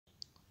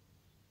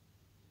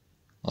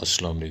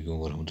Assalamu alaikum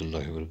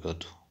warahmatullahi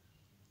wabarakatuh.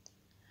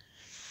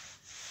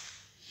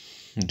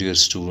 Dear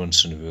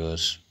students and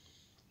viewers,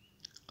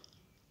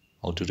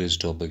 our today's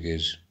topic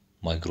is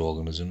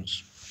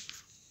microorganisms.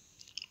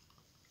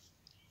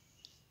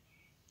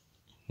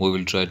 We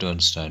will try to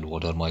understand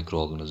what are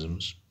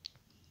microorganisms,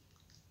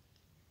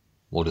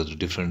 what are the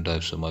different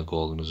types of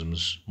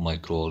microorganisms,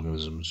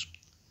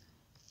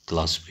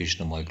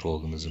 classification of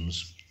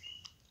microorganisms,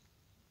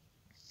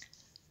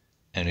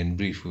 and in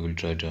brief we'll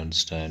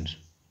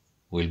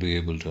be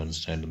able to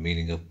understand the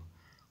meaning of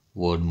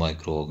word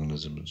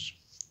microorganisms.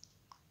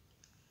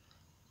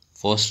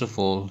 First of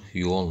all,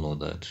 you all know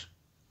that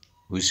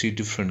we see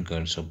different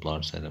kinds of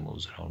plants and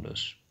animals around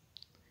us.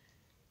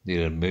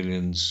 There are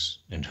millions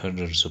and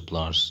hundreds of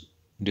plants,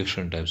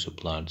 different types of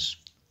plants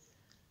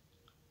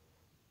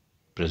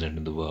present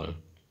in the world.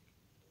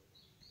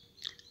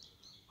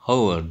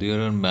 However,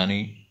 there are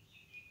many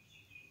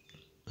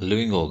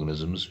living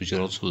organisms which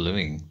are also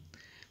living,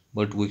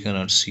 but we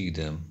cannot see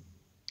them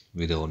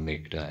with our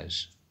naked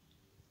eyes.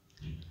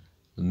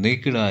 The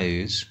naked eye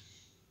is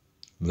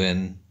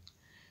when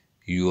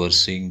you are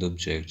seeing the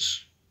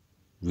objects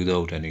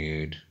without any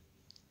aid.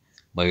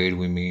 By aid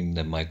we mean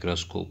the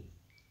microscope,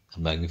 a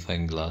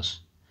magnifying glass,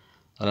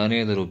 or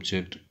any other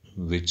object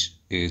which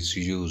is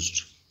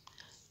used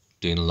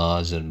to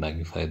enlarge and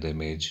magnify the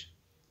image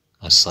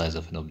or size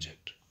of an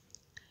object.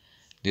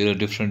 There are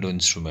different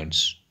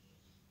instruments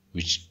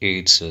which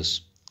aids us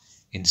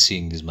in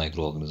seeing these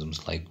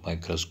microorganisms, like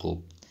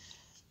microscope,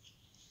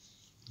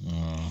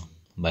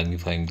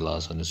 magnifying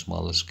glass on a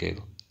smaller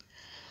scale.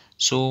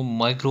 So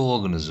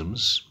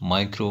microorganisms,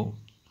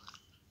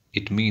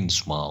 it means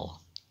small,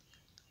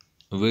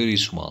 very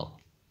small,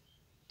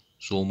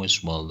 so much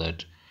small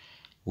that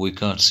we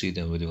can't see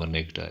them with our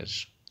naked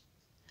eyes.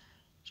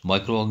 So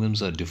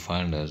microorganisms are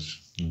defined as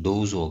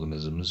those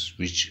organisms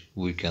which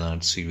we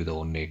cannot see with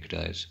our naked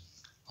eyes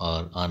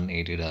or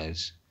unaided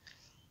eyes,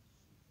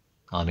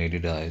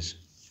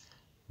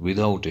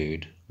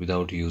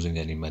 without using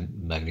any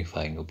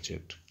magnifying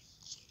object.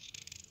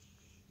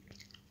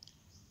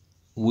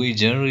 We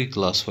generally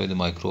classify the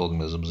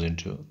microorganisms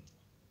into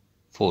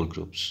 4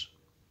 groups.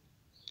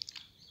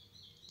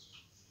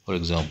 For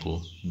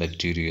example,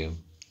 bacteria,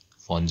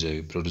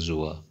 fungi,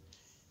 protozoa,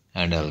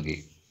 and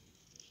algae.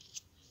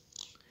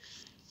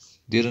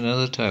 There are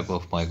another type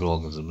of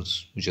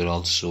microorganisms which are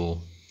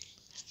also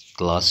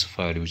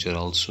classified, which are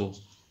also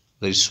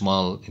very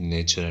small in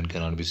nature and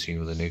cannot be seen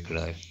with the naked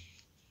eye.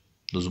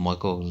 Those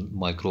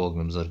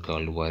microorganisms are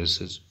called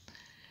viruses,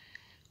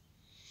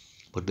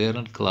 but they are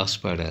not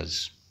classified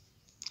as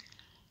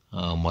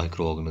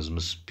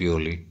microorganisms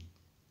purely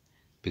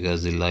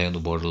because they lie on the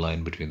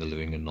borderline between the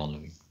living and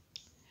non-living.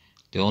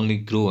 They only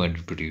grow and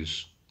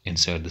reproduce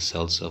inside the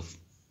cells of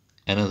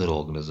another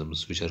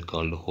organisms, which are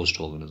called host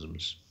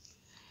organisms.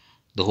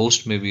 The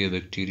host may be a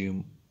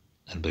bacterium,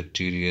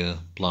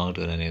 plant,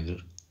 or any other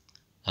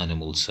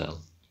animal cell.